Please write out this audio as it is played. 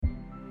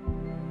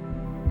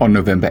On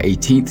November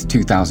 18,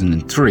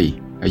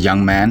 2003, a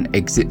young man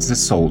exits a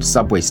Seoul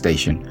subway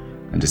station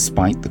and,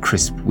 despite the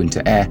crisp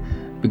winter air,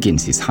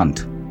 begins his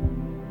hunt.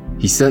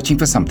 He's searching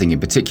for something in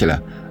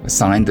particular, a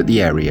sign that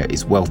the area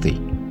is wealthy.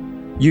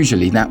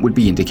 Usually that would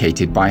be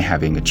indicated by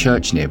having a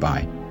church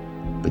nearby,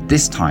 but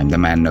this time the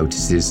man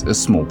notices a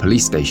small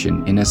police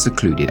station in a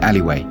secluded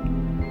alleyway,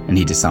 and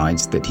he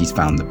decides that he's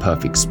found the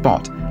perfect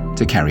spot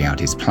to carry out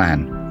his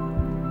plan.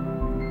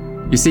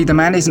 You see, the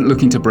man isn't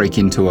looking to break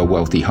into a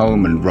wealthy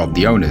home and rob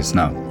the owners,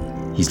 no.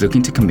 He's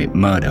looking to commit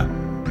murder.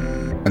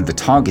 And the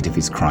target of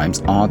his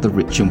crimes are the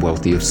rich and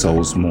wealthy of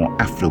Seoul's more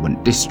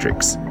affluent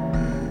districts.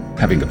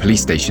 Having a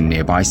police station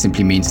nearby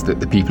simply means that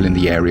the people in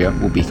the area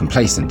will be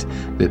complacent,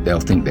 that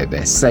they'll think that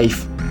they're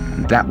safe,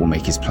 and that will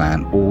make his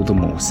plan all the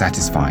more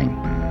satisfying.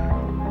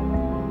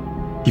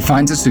 He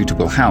finds a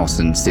suitable house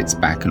and sits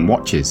back and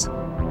watches.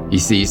 He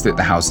sees that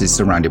the house is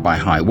surrounded by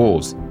high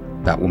walls.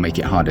 That will make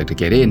it harder to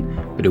get in,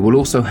 but it will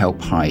also help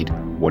hide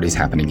what is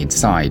happening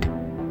inside.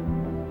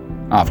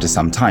 After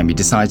some time, he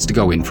decides to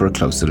go in for a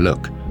closer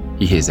look.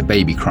 He hears a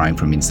baby crying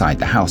from inside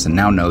the house and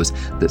now knows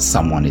that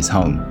someone is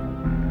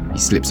home. He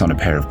slips on a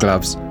pair of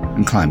gloves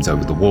and climbs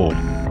over the wall.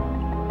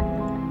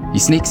 He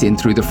sneaks in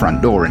through the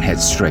front door and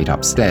heads straight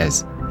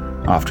upstairs.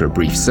 After a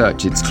brief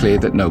search, it's clear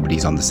that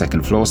nobody's on the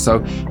second floor,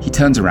 so he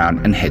turns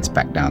around and heads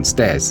back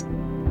downstairs.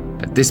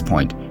 At this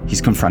point,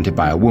 he's confronted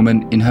by a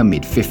woman in her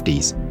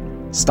mid-50s.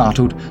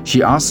 Startled,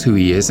 she asks who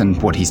he is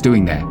and what he's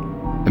doing there.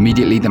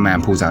 Immediately, the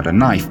man pulls out a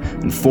knife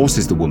and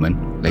forces the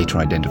woman, later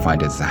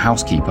identified as the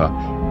housekeeper,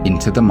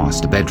 into the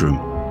master bedroom.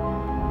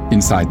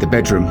 Inside the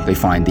bedroom, they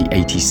find the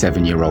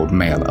 87-year-old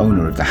male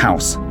owner of the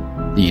house.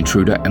 The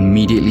intruder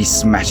immediately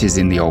smashes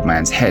in the old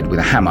man's head with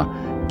a hammer,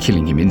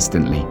 killing him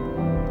instantly.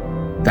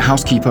 The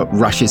housekeeper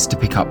rushes to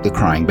pick up the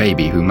crying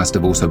baby, who must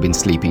have also been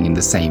sleeping in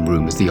the same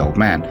room as the old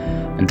man,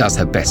 and does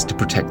her best to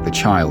protect the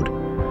child.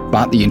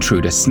 But the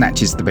intruder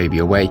snatches the baby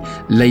away,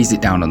 lays it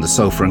down on the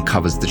sofa and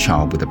covers the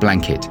child with a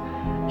blanket.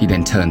 He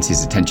then turns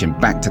his attention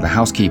back to the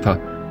housekeeper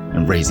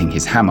and, raising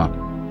his hammer,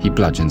 he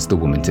bludgeons the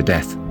woman to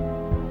death.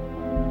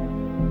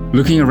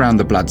 Looking around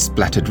the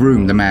blood-splattered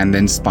room, the man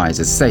then spies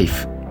a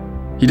safe.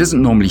 He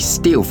doesn't normally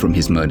steal from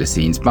his murder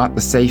scenes, but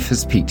the safe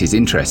has piqued his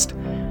interest.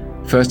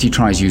 First, he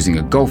tries using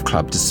a golf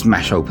club to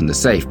smash open the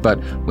safe, but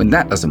when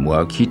that doesn't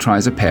work, he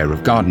tries a pair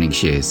of gardening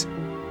shears.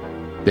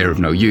 They're of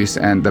no use,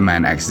 and the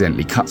man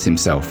accidentally cuts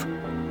himself.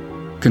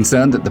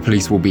 Concerned that the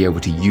police will be able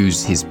to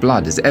use his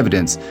blood as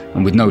evidence,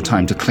 and with no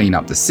time to clean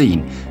up the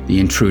scene, the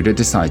intruder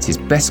decides his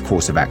best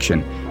course of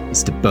action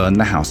is to burn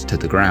the house to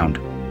the ground.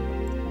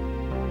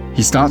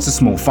 He starts a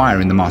small fire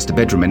in the master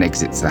bedroom and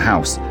exits the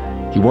house.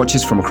 He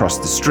watches from across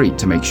the street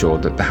to make sure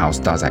that the house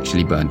does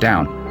actually burn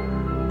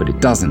down. But it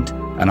doesn't,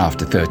 and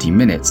after 30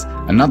 minutes,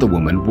 another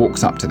woman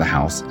walks up to the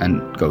house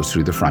and goes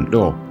through the front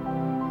door.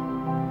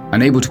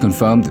 Unable to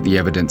confirm that the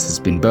evidence has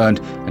been burned,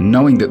 and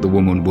knowing that the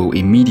woman will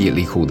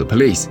immediately call the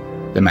police,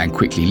 the man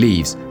quickly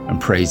leaves and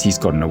prays he's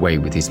gotten away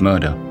with his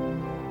murder.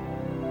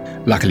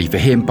 Luckily for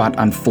him, but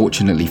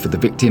unfortunately for the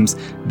victims,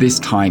 this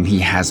time he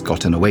has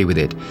gotten away with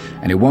it,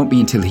 and it won't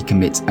be until he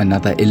commits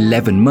another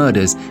 11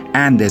 murders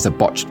and there's a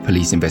botched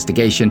police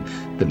investigation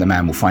that the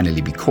man will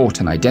finally be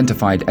caught and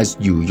identified as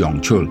Yoo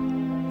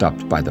Yong-chul,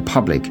 dubbed by the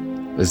public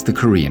as the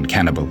Korean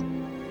cannibal.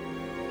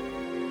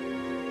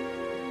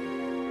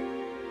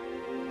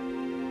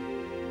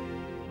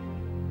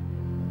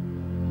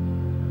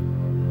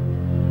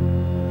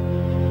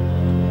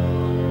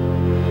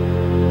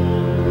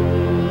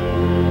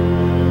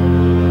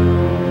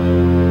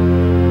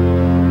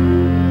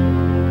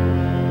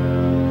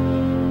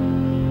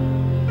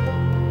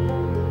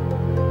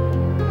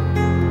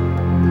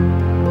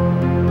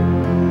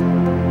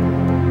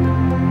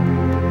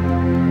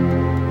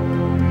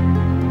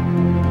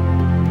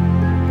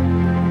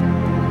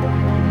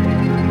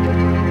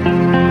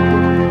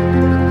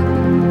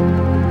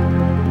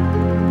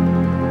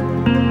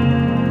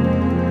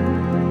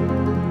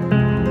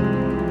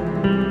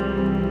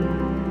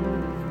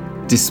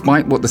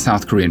 Despite what the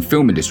South Korean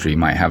film industry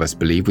might have us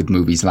believe with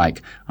movies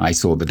like I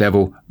Saw the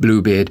Devil,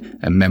 Bluebeard,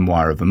 and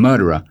Memoir of a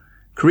Murderer,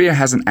 Korea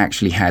hasn't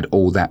actually had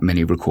all that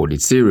many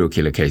recorded serial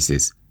killer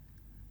cases.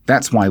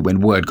 That's why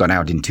when word got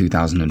out in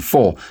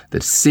 2004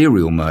 that a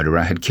serial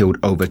murderer had killed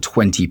over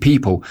 20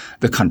 people,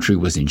 the country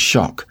was in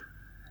shock.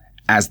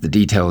 As the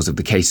details of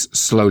the case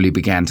slowly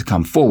began to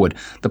come forward,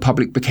 the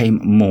public became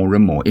more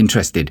and more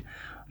interested.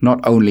 Not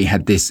only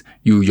had this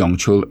Yoo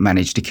Yong-chul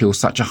managed to kill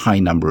such a high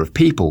number of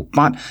people,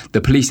 but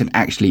the police had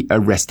actually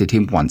arrested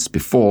him once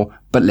before,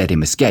 but let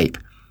him escape.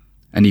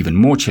 And even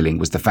more chilling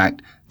was the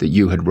fact that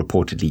Yoo had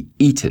reportedly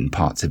eaten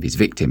parts of his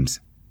victims.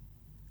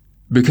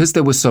 Because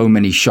there were so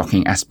many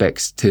shocking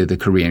aspects to the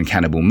Korean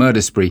cannibal murder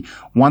spree,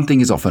 one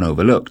thing is often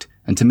overlooked,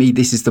 and to me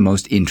this is the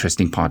most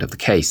interesting part of the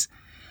case.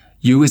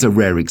 Yoo is a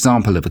rare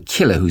example of a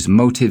killer whose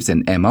motives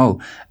and MO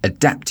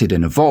adapted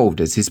and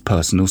evolved as his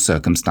personal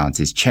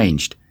circumstances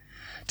changed.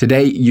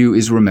 Today, Yoo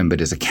is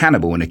remembered as a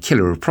cannibal and a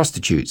killer of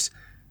prostitutes,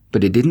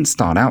 but it didn't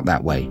start out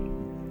that way.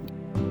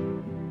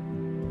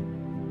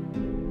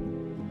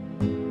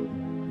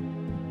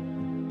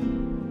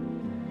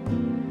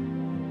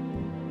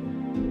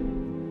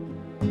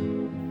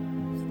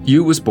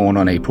 Yu was born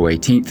on April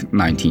 18,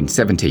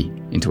 1970,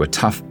 into a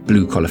tough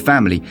blue-collar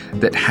family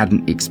that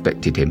hadn't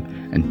expected him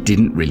and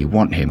didn't really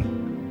want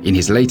him. In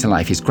his later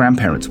life, his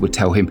grandparents would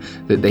tell him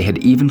that they had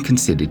even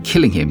considered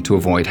killing him to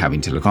avoid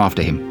having to look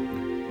after him.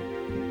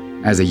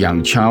 As a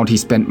young child, he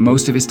spent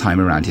most of his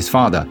time around his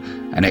father,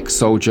 an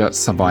ex-soldier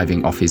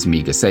surviving off his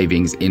meager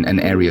savings in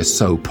an area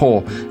so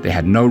poor they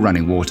had no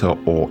running water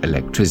or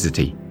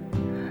electricity.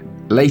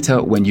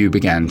 Later, when Yu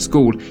began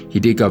school, he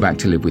did go back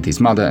to live with his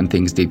mother and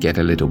things did get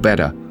a little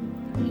better.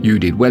 Yu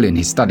did well in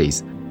his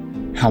studies.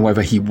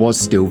 However, he was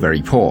still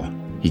very poor.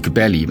 He could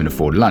barely even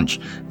afford lunch.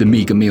 The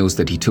meager meals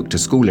that he took to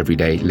school every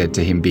day led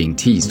to him being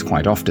teased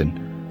quite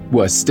often.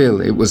 Worse still,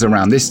 it was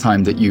around this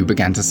time that Yu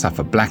began to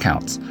suffer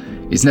blackouts.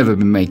 It's never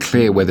been made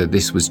clear whether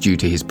this was due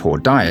to his poor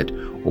diet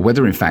or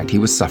whether in fact he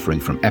was suffering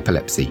from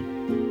epilepsy.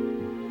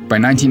 By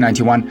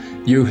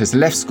 1991, Yu has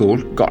left school,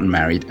 gotten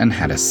married and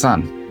had a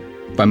son.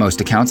 By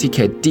most accounts, he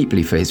cared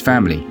deeply for his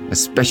family,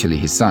 especially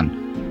his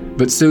son.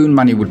 But soon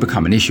money would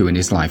become an issue in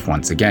his life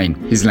once again.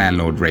 His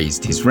landlord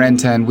raised his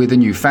rent and with a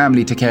new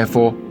family to care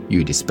for,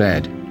 Yu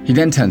despaired. He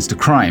then turns to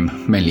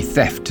crime, mainly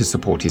theft, to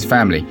support his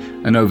family,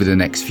 and over the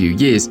next few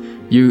years,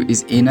 Yu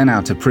is in and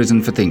out of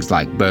prison for things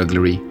like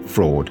burglary,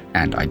 fraud,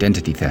 and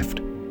identity theft.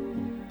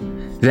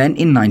 Then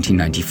in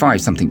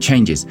 1995, something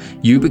changes.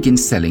 Yu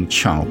begins selling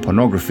child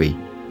pornography.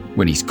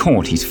 When he's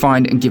caught, he's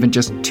fined and given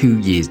just 2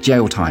 years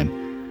jail time.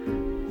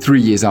 3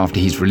 years after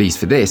he's released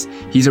for this,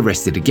 he's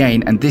arrested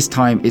again, and this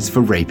time it's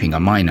for raping a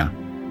minor.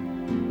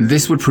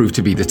 This would prove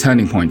to be the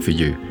turning point for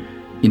Yu.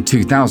 In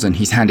 2000,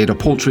 he's handed a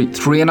paltry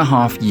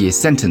 3.5-year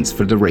sentence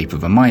for the rape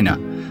of a minor,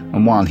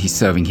 and while he's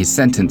serving his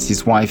sentence,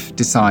 his wife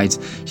decides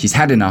she's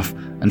had enough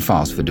and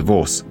files for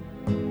divorce.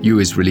 Yu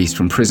is released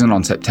from prison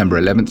on September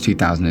 11,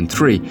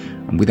 2003,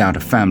 and without a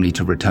family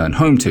to return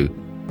home to,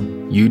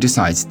 Yu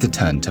decides to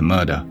turn to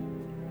murder.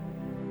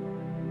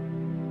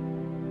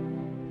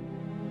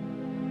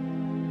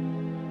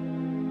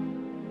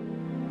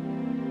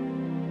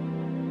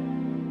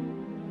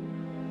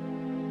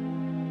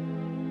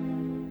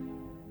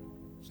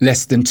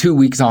 Less than 2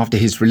 weeks after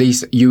his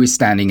release, Yu is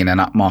standing in an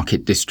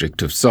upmarket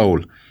district of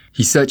Seoul.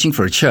 He's searching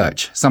for a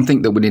church,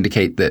 something that would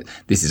indicate that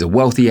this is a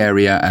wealthy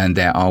area and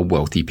there are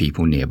wealthy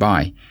people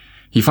nearby.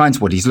 He finds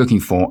what he's looking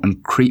for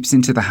and creeps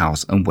into the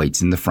house and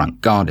waits in the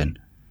front garden.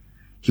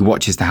 He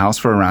watches the house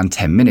for around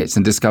 10 minutes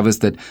and discovers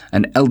that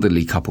an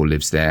elderly couple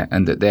lives there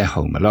and that they're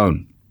home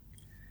alone.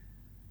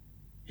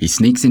 He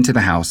sneaks into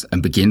the house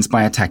and begins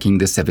by attacking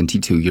the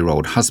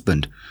 72-year-old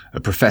husband,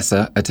 a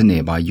professor at a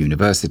nearby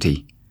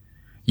university.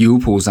 Yu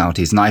pulls out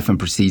his knife and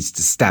proceeds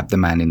to stab the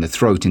man in the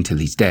throat until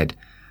he's dead.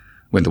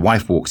 When the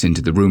wife walks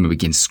into the room and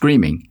begins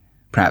screaming,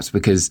 perhaps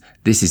because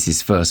this is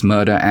his first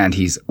murder and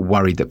he's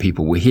worried that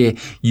people will hear,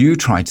 Yu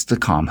tries to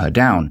calm her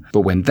down,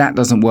 but when that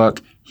doesn't work,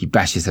 he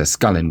bashes her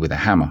skull in with a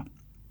hammer.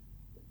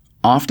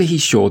 After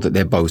he's sure that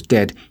they're both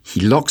dead,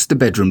 he locks the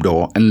bedroom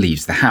door and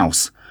leaves the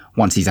house.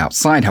 Once he's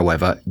outside,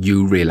 however,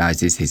 Yu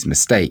realizes his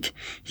mistake.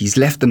 He's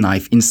left the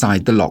knife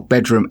inside the locked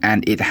bedroom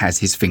and it has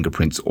his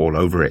fingerprints all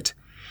over it.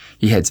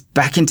 He heads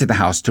back into the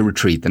house to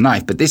retrieve the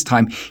knife, but this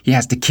time he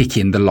has to kick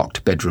in the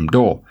locked bedroom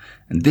door.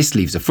 And this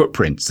leaves a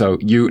footprint, so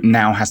Yu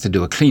now has to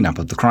do a cleanup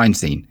of the crime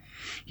scene.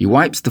 He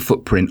wipes the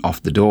footprint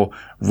off the door,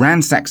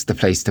 ransacks the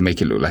place to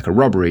make it look like a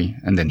robbery,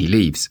 and then he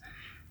leaves.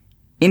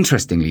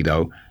 Interestingly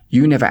though,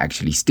 Yu never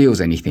actually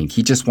steals anything,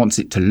 he just wants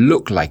it to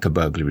look like a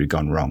burglary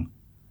gone wrong.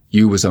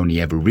 Yu was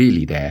only ever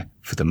really there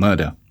for the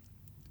murder.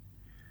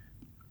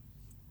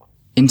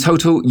 In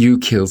total, Yu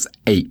kills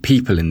 8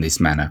 people in this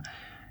manner.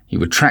 He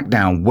would track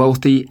down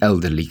wealthy,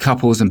 elderly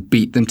couples and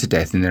beat them to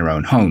death in their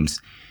own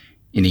homes.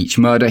 In each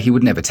murder, he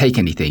would never take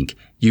anything.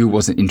 Yu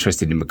wasn't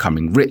interested in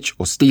becoming rich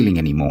or stealing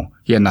anymore.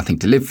 He had nothing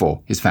to live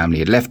for. His family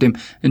had left him,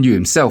 and Yu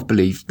himself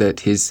believed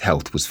that his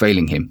health was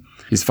failing him.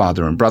 His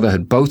father and brother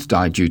had both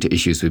died due to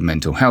issues with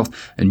mental health,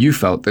 and Yu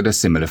felt that a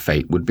similar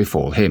fate would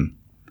befall him.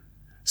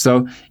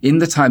 So, in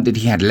the time that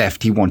he had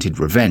left, he wanted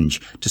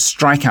revenge, to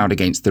strike out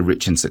against the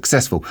rich and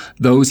successful,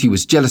 those he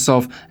was jealous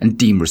of and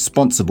deemed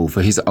responsible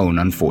for his own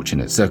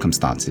unfortunate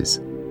circumstances.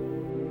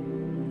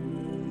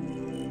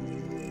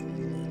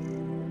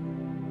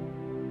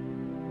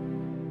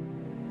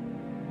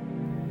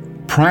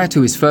 Prior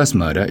to his first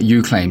murder,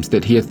 Yu claims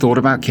that he had thought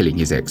about killing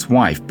his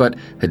ex-wife, but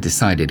had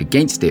decided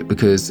against it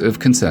because of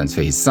concerns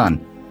for his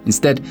son.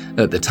 Instead,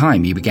 at the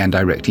time, he began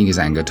directing his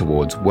anger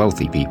towards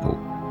wealthy people.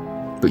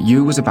 But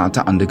Yu was about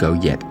to undergo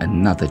yet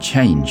another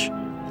change.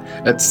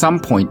 At some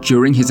point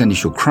during his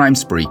initial crime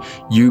spree,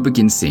 Yu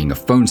begins seeing a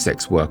phone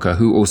sex worker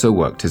who also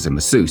worked as a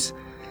masseuse.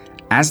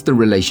 As the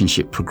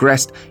relationship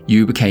progressed,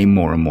 Yu became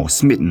more and more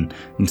smitten,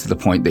 and to the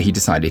point that he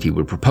decided he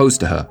would propose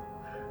to her.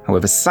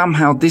 However,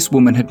 somehow this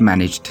woman had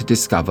managed to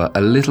discover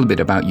a little bit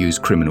about Yu's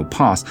criminal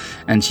past,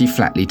 and she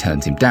flatly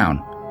turns him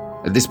down.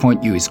 At this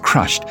point, Yu is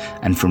crushed,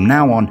 and from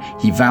now on,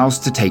 he vows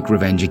to take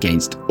revenge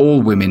against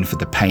all women for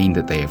the pain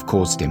that they have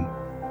caused him.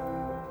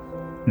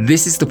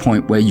 This is the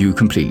point where Yu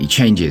completely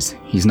changes.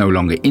 He's no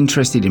longer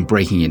interested in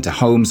breaking into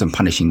homes and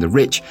punishing the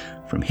rich.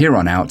 From here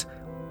on out,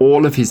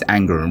 all of his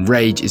anger and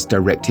rage is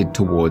directed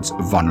towards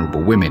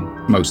vulnerable women,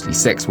 mostly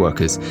sex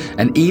workers,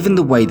 and even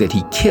the way that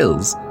he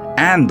kills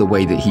and the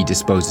way that he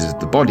disposes of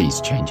the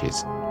bodies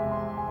changes.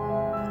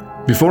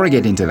 Before I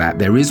get into that,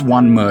 there is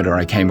one murder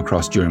I came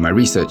across during my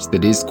research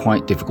that is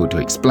quite difficult to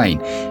explain.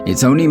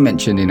 It's only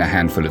mentioned in a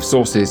handful of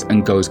sources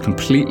and goes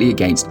completely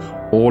against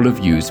all of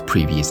Yu's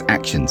previous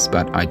actions,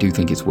 but I do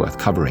think it's worth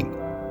covering.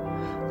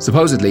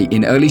 Supposedly,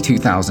 in early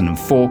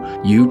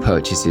 2004, Yu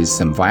purchases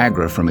some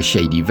Viagra from a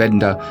shady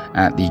vendor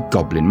at the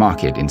Goblin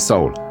Market in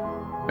Seoul.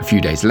 A few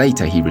days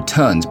later, he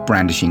returns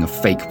brandishing a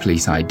fake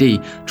police ID,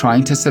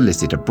 trying to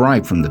solicit a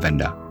bribe from the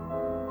vendor.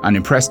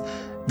 Unimpressed,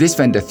 this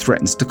vendor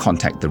threatens to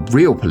contact the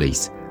real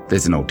police.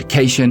 There's an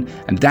altercation,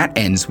 and that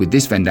ends with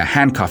this vendor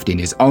handcuffed in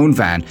his own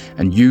van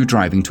and Yu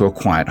driving to a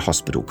quiet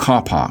hospital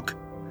car park.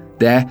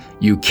 There,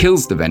 Yu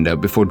kills the vendor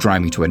before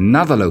driving to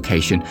another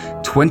location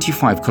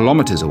 25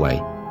 kilometers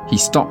away. He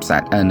stops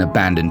at an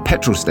abandoned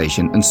petrol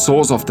station and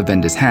saws off the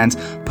vendor's hands,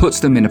 puts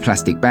them in a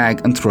plastic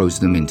bag and throws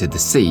them into the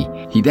sea.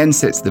 He then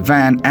sets the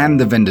van and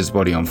the vendor's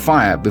body on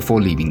fire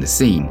before leaving the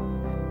scene.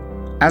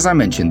 As I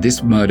mentioned,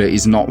 this murder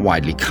is not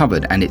widely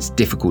covered and it's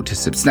difficult to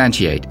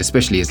substantiate,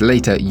 especially as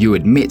later Yu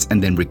admits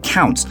and then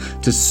recounts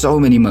to so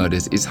many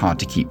murders it's hard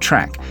to keep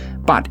track.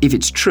 But if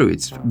it's true,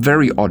 it's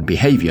very odd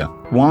behavior.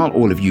 While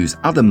all of Yu's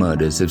other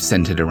murders have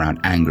centered around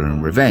anger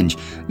and revenge,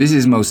 this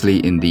is mostly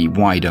in the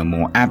wider,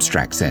 more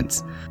abstract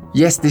sense.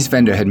 Yes, this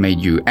vendor had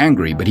made Yu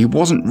angry, but he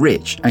wasn't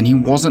rich and he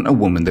wasn't a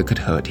woman that could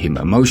hurt him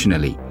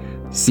emotionally.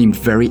 Seemed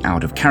very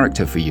out of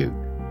character for Yu.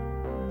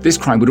 This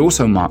crime would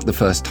also mark the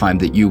first time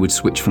that Yu would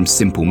switch from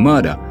simple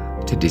murder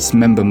to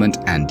dismemberment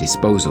and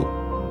disposal.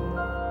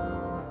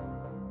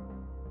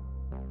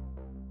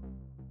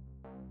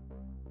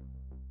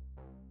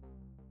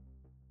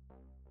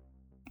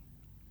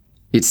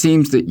 It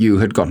seems that Yu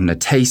had gotten a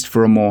taste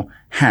for a more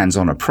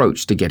hands-on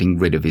approach to getting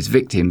rid of his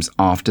victims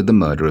after the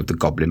murder of the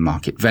Goblin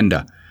Market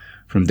vendor.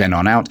 From then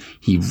on out,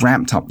 he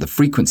ramped up the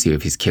frequency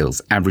of his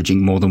kills,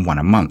 averaging more than one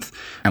a month,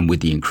 and with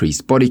the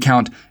increased body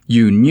count,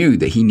 Yu knew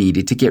that he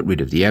needed to get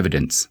rid of the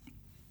evidence.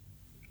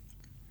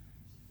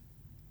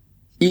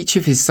 Each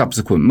of his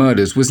subsequent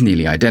murders was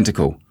nearly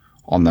identical.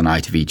 On the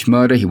night of each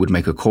murder, he would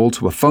make a call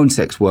to a phone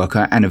sex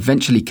worker and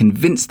eventually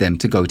convince them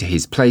to go to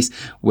his place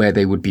where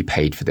they would be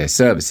paid for their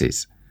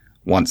services.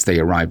 Once they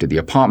arrived at the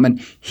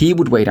apartment, he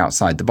would wait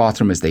outside the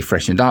bathroom as they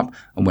freshened up,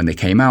 and when they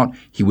came out,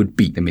 he would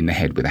beat them in the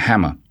head with a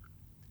hammer.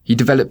 He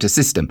developed a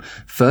system.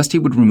 First he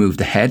would remove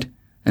the head,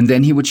 and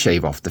then he would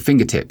shave off the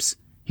fingertips.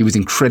 He was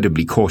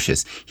incredibly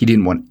cautious. He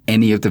didn't want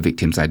any of the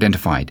victims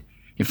identified.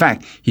 In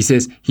fact, he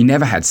says he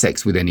never had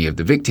sex with any of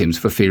the victims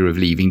for fear of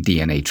leaving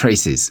DNA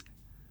traces.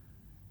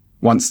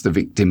 Once the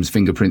victims'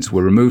 fingerprints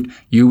were removed,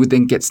 Yu would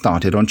then get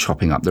started on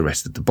chopping up the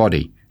rest of the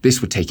body. This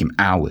would take him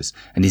hours,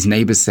 and his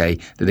neighbors say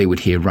that they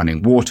would hear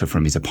running water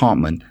from his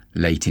apartment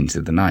late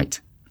into the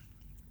night.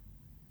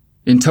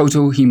 In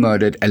total, he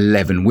murdered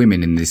 11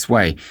 women in this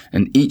way,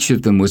 and each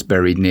of them was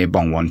buried near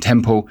Bongwon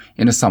Temple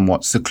in a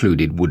somewhat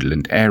secluded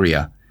woodland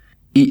area.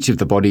 Each of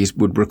the bodies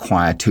would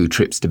require 2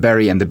 trips to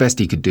bury, and the best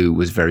he could do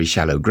was very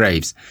shallow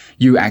graves.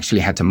 Yu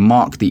actually had to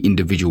mark the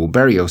individual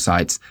burial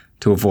sites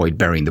to avoid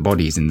burying the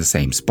bodies in the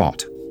same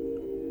spot.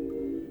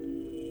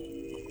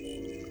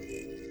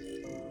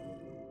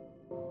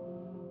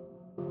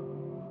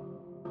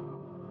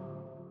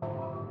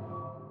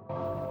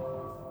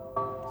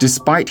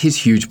 Despite his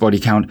huge body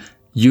count,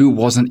 Yu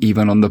wasn't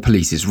even on the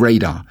police's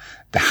radar.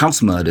 The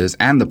house murders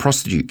and the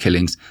prostitute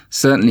killings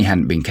certainly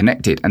hadn't been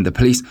connected, and the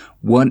police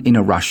weren't in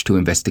a rush to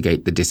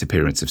investigate the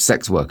disappearance of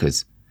sex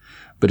workers.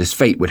 But as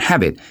fate would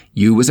have it,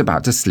 Yu was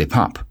about to slip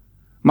up.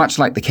 Much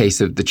like the case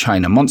of the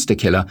China monster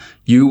killer,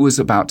 Yu was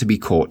about to be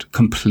caught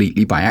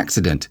completely by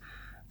accident.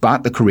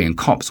 But the Korean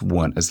cops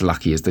weren't as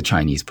lucky as the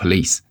Chinese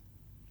police.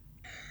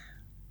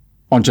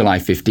 On July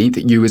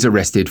 15th, Yu was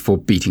arrested for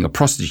beating a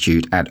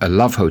prostitute at a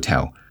love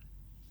hotel.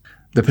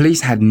 The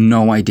police had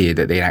no idea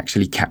that they'd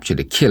actually captured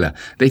a killer.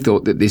 They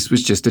thought that this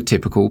was just a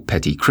typical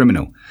petty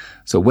criminal.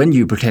 So when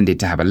Yu pretended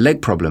to have a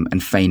leg problem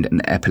and feigned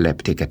an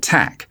epileptic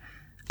attack,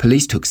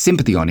 police took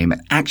sympathy on him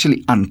and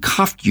actually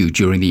uncuffed Yu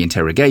during the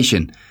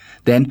interrogation.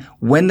 Then,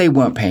 when they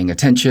weren't paying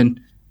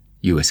attention,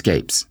 Yu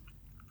escapes.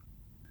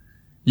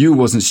 Yu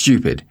wasn't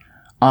stupid.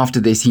 After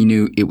this, he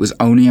knew it was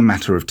only a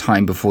matter of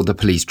time before the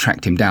police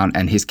tracked him down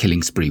and his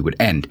killing spree would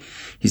end.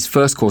 His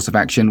first course of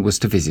action was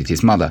to visit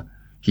his mother.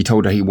 He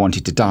told her he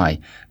wanted to die.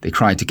 They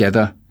cried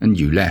together, and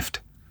Yu left.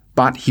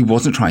 But he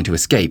wasn't trying to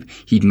escape.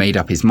 He'd made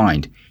up his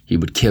mind. He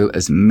would kill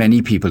as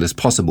many people as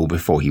possible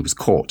before he was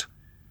caught.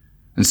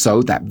 And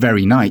so, that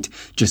very night,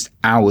 just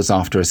hours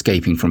after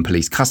escaping from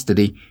police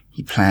custody,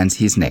 he plans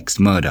his next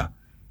murder.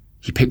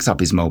 He picks up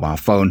his mobile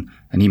phone,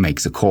 and he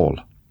makes a call.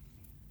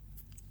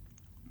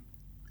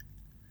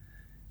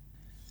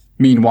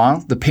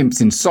 Meanwhile, the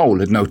pimps in Seoul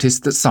had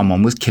noticed that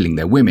someone was killing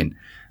their women.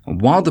 And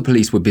while the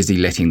police were busy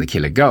letting the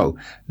killer go,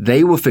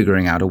 they were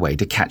figuring out a way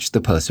to catch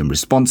the person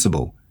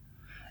responsible.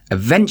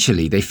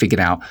 Eventually, they figured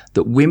out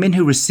that women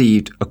who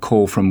received a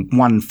call from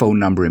one phone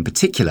number in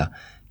particular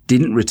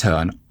didn't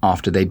return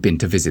after they'd been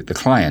to visit the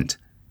client.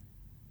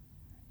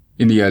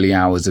 In the early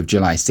hours of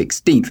July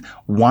 16th,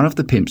 one of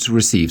the pimps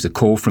receives a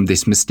call from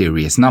this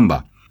mysterious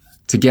number.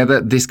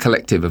 Together, this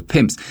collective of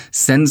pimps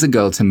sends a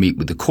girl to meet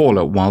with the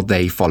caller while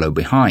they follow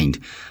behind.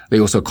 They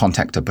also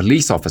contact a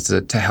police officer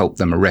to help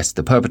them arrest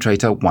the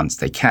perpetrator once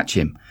they catch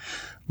him.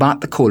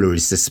 But the caller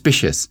is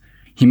suspicious.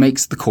 He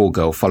makes the call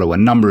girl follow a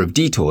number of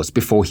detours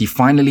before he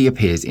finally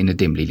appears in a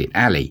dimly lit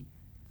alley.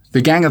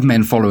 The gang of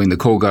men following the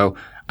call girl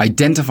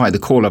identify the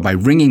caller by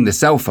ringing the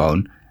cell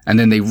phone, and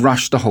then they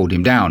rush to hold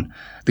him down.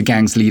 The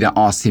gang's leader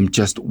asks him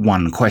just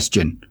one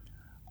question.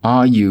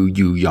 Are you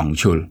Yu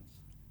Yongchul?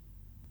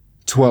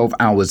 12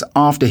 hours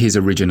after his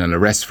original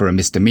arrest for a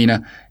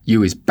misdemeanor,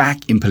 Yu is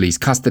back in police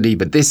custody,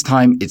 but this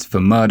time it's for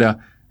murder,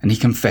 and he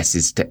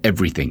confesses to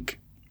everything.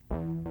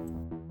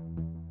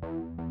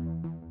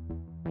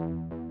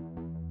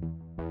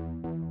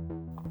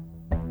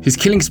 His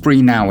killing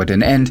spree now at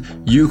an end,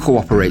 Yu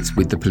cooperates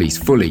with the police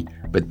fully,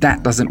 but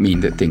that doesn't mean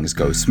that things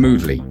go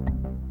smoothly.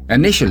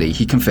 Initially,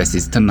 he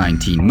confesses to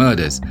 19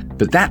 murders,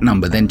 but that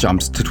number then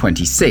jumps to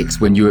 26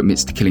 when Yu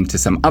admits to killing to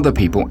some other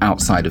people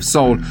outside of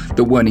Seoul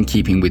that weren't in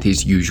keeping with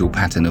his usual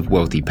pattern of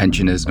wealthy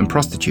pensioners and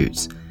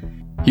prostitutes.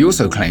 He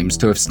also claims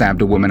to have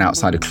stabbed a woman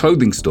outside a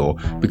clothing store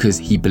because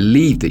he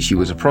believed that she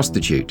was a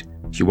prostitute.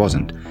 She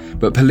wasn't.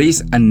 But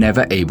police are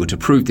never able to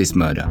prove this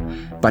murder.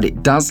 But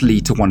it does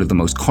lead to one of the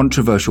most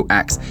controversial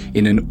acts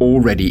in an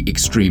already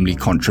extremely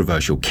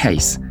controversial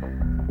case.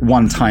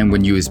 One time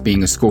when Yu is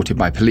being escorted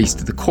by police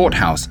to the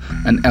courthouse,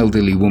 an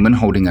elderly woman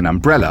holding an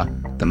umbrella,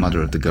 the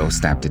mother of the girl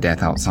stabbed to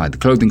death outside the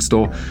clothing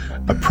store,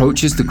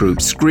 approaches the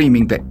group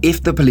screaming that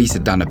if the police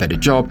had done a better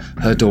job,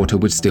 her daughter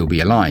would still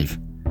be alive.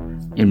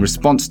 In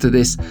response to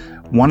this,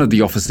 one of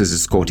the officers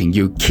escorting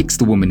Yu kicks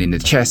the woman in the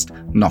chest,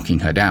 knocking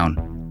her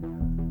down.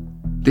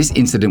 This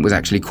incident was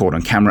actually caught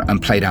on camera and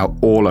played out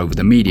all over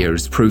the media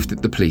as proof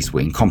that the police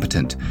were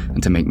incompetent.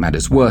 And to make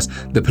matters worse,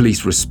 the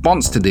police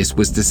response to this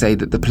was to say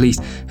that the police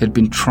had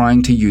been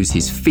trying to use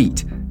his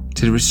feet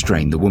to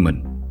restrain the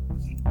woman.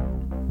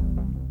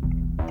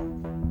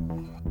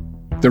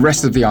 The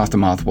rest of the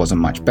aftermath wasn't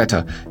much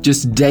better.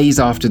 Just days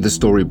after the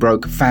story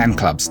broke, fan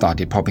clubs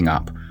started popping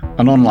up.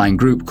 An online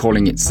group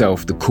calling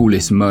itself the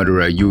Coolest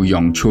Murderer Yu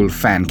Yongchul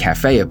Fan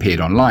Cafe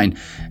appeared online,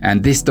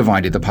 and this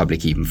divided the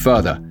public even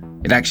further.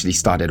 It actually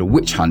started a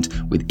witch hunt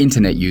with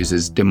internet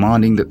users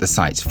demanding that the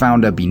site's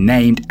founder be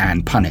named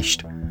and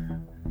punished.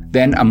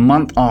 Then, a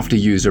month after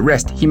Yu's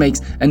arrest, he makes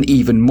an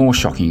even more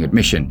shocking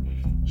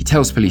admission. He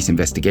tells police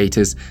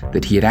investigators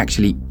that he had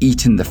actually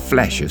eaten the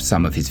flesh of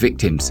some of his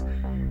victims.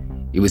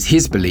 It was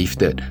his belief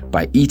that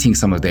by eating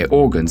some of their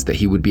organs that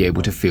he would be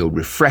able to feel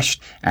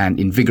refreshed and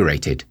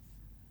invigorated.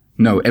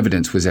 No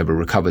evidence was ever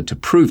recovered to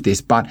prove this,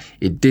 but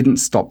it didn't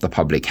stop the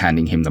public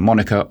handing him the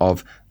moniker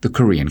of the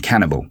Korean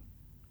cannibal.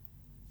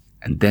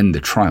 And then the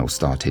trial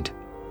started.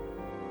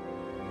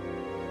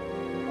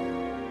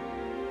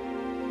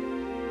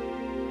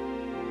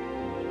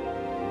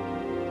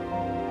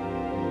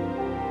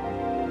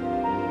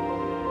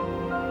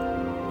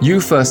 Yu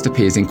first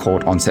appears in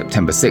court on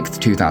September 6,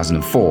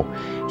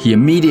 2004. He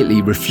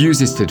immediately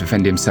refuses to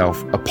defend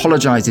himself,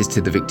 apologizes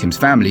to the victims'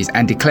 families,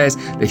 and declares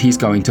that he's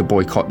going to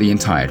boycott the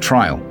entire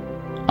trial.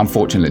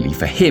 Unfortunately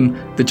for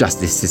him, the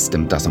justice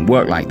system doesn't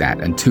work like that,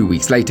 and 2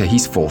 weeks later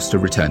he's forced to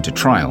return to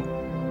trial.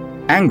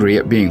 Angry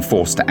at being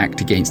forced to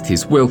act against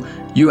his will,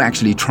 Yu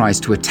actually tries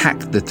to attack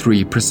the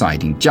 3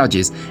 presiding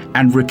judges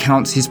and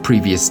recounts his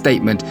previous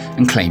statement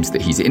and claims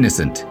that he's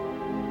innocent.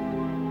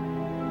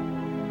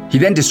 He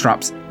then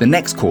disrupts the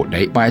next court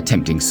date by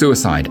attempting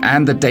suicide,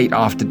 and the date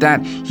after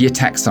that, he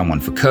attacks someone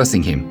for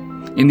cursing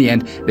him. In the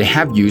end, they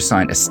have Yu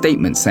sign a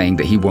statement saying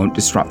that he won't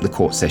disrupt the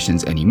court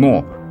sessions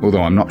anymore,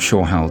 although I'm not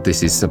sure how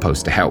this is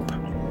supposed to help.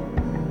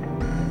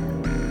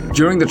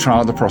 During the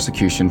trial, the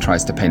prosecution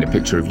tries to paint a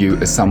picture of Yu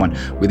as someone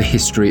with a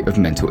history of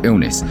mental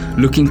illness,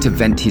 looking to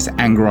vent his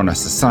anger on a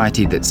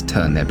society that's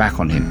turned their back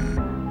on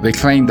him. They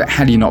claim that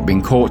had he not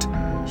been caught,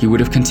 he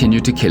would have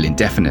continued to kill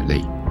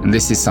indefinitely, and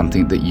this is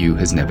something that Yu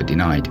has never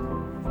denied.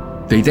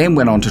 They then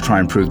went on to try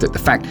and prove that the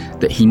fact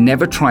that he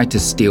never tried to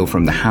steal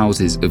from the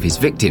houses of his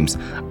victims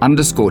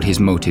underscored his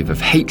motive of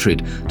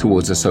hatred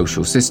towards a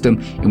social system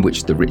in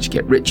which the rich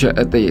get richer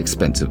at the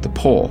expense of the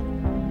poor.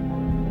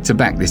 To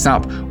back this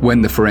up,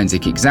 when the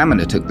forensic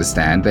examiner took the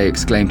stand, they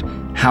exclaimed,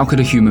 "How could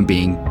a human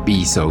being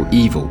be so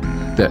evil?"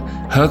 That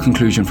her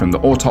conclusion from the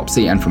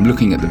autopsy and from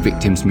looking at the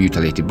victims'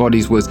 mutilated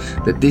bodies was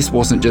that this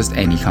wasn't just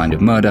any kind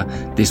of murder,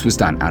 this was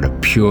done out of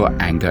pure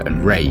anger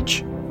and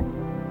rage.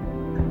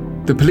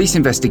 The police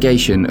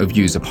investigation of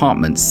Yu's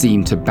apartment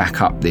seemed to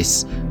back up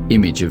this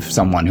image of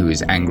someone who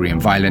is angry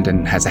and violent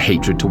and has a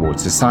hatred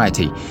towards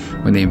society.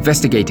 When they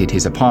investigated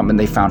his apartment,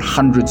 they found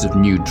hundreds of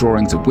nude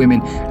drawings of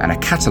women and a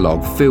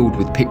catalogue filled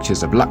with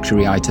pictures of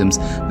luxury items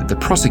that the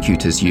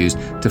prosecutors used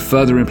to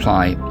further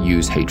imply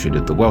Yu's hatred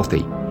of the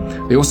wealthy.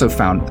 They also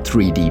found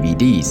 3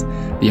 DVDs,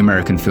 the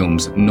American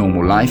films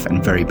Normal Life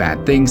and Very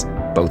Bad Things,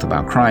 both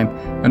about crime,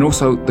 and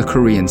also the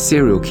Korean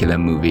serial killer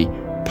movie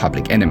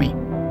Public Enemy.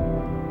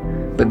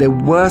 But there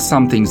were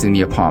some things in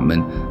the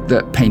apartment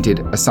that painted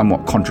a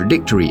somewhat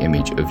contradictory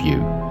image of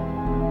Yu.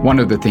 One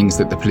of the things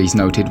that the police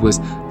noted was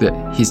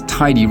that his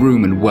tidy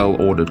room and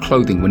well-ordered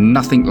clothing were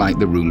nothing like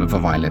the room of a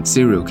violent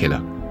serial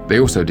killer. They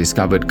also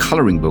discovered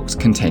colouring books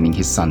containing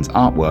his son's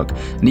artwork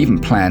and even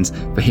plans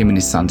for him and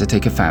his son to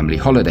take a family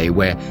holiday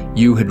where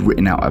Yu had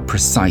written out a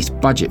precise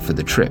budget for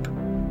the trip.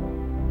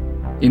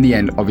 In the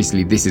end,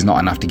 obviously this is not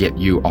enough to get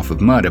Yu off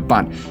of murder,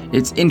 but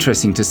it's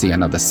interesting to see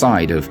another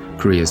side of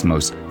Korea's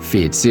most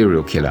feared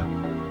serial killer.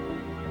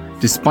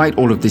 Despite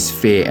all of this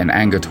fear and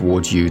anger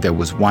towards Yu, there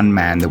was one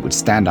man that would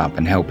stand up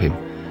and help him.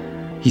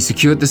 He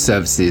secured the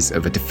services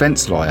of a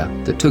defense lawyer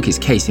that took his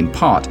case in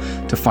part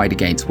to fight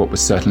against what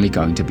was certainly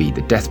going to be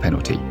the death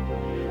penalty.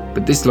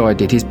 But this lawyer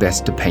did his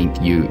best to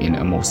paint Yu in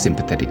a more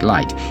sympathetic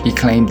light. He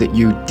claimed that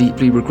Yu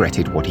deeply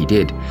regretted what he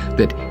did,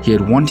 that he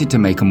had wanted to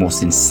make a more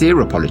sincere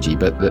apology,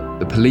 but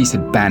that the police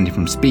had banned him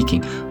from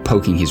speaking,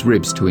 poking his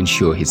ribs to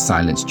ensure his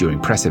silence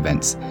during press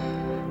events.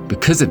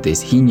 Because of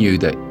this, he knew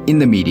that in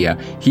the media,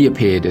 he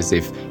appeared as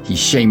if he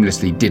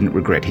shamelessly didn't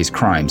regret his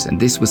crimes, and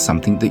this was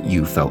something that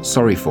Yu felt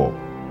sorry for.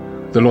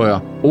 The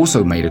lawyer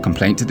also made a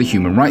complaint to the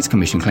Human Rights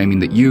Commission claiming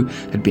that Yu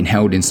had been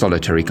held in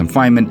solitary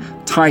confinement,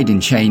 tied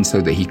in chains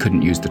so that he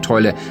couldn't use the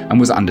toilet, and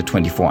was under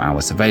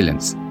 24-hour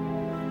surveillance.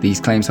 These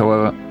claims,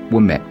 however,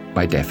 were met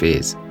by deaf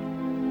ears.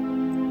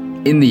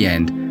 In the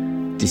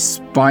end,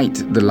 despite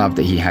the love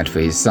that he had for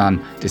his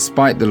son,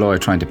 despite the lawyer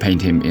trying to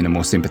paint him in a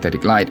more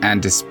sympathetic light,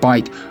 and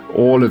despite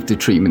all of the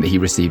treatment that he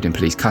received in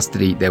police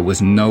custody, there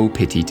was no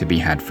pity to be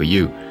had for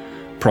Yu.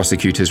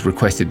 Prosecutors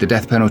requested the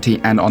death penalty,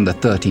 and on the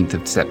 13th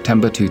of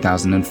September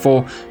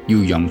 2004, Yu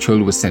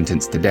Yong-chul was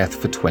sentenced to death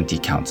for 20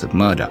 counts of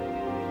murder.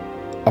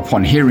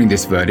 Upon hearing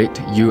this verdict,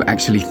 Yu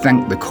actually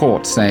thanked the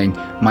court, saying,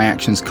 "My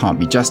actions can't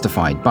be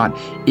justified, but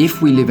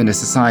if we live in a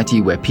society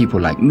where people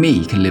like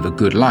me can live a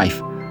good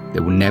life,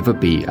 there will never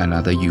be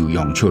another Yu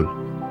Yong-chul."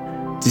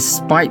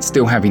 Despite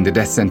still having the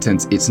death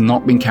sentence, it's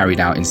not been carried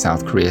out in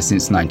South Korea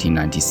since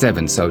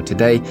 1997, so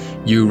today,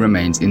 Yu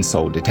remains in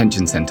Seoul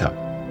Detention Center.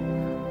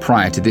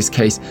 Prior to this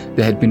case,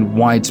 there had been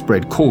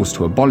widespread calls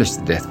to abolish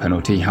the death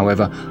penalty.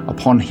 However,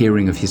 upon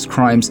hearing of his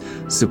crimes,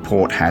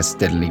 support has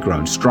steadily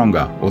grown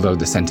stronger, although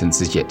the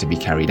sentence is yet to be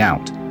carried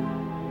out.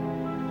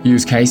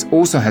 Yu's case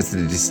also has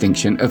the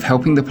distinction of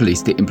helping the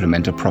police to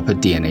implement a proper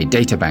DNA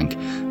databank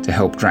to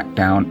help track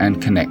down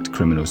and connect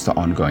criminals to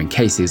ongoing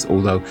cases,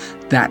 although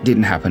that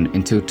didn't happen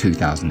until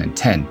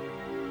 2010,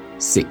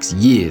 6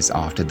 years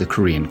after the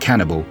Korean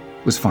cannibal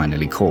was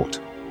finally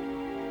caught.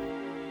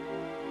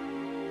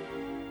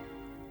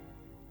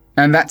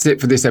 And that's it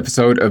for this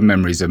episode of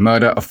Memories of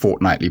Murder, a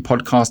fortnightly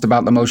podcast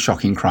about the most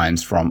shocking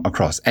crimes from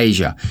across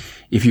Asia.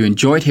 If you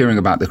enjoyed hearing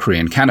about the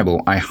Korean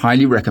cannibal, I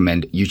highly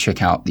recommend you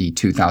check out the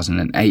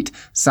 2008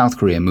 South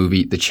Korean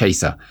movie, The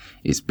Chaser.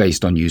 It's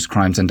based on Yu's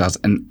crimes and does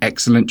an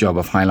excellent job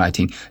of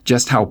highlighting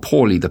just how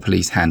poorly the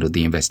police handled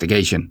the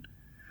investigation.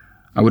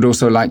 I would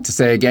also like to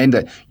say again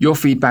that your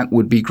feedback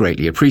would be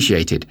greatly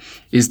appreciated.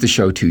 Is the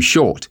show too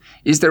short?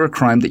 Is there a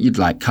crime that you'd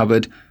like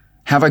covered?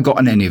 Have I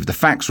gotten any of the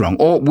facts wrong?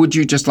 Or would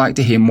you just like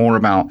to hear more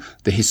about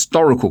the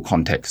historical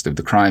context of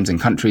the crimes and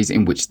countries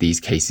in which these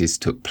cases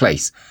took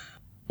place?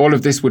 All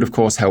of this would, of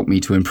course, help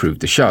me to improve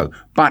the show.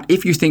 But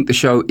if you think the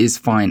show is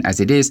fine as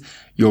it is,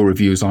 your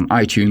reviews on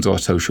iTunes or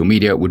social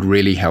media would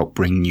really help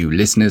bring new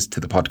listeners to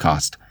the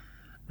podcast.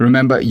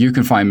 Remember, you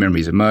can find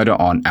Memories of Murder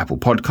on Apple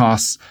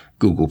Podcasts,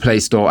 Google Play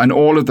Store, and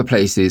all of the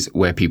places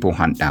where people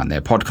hunt down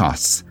their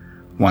podcasts.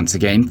 Once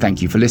again,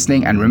 thank you for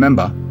listening, and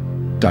remember,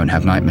 don't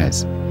have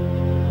nightmares.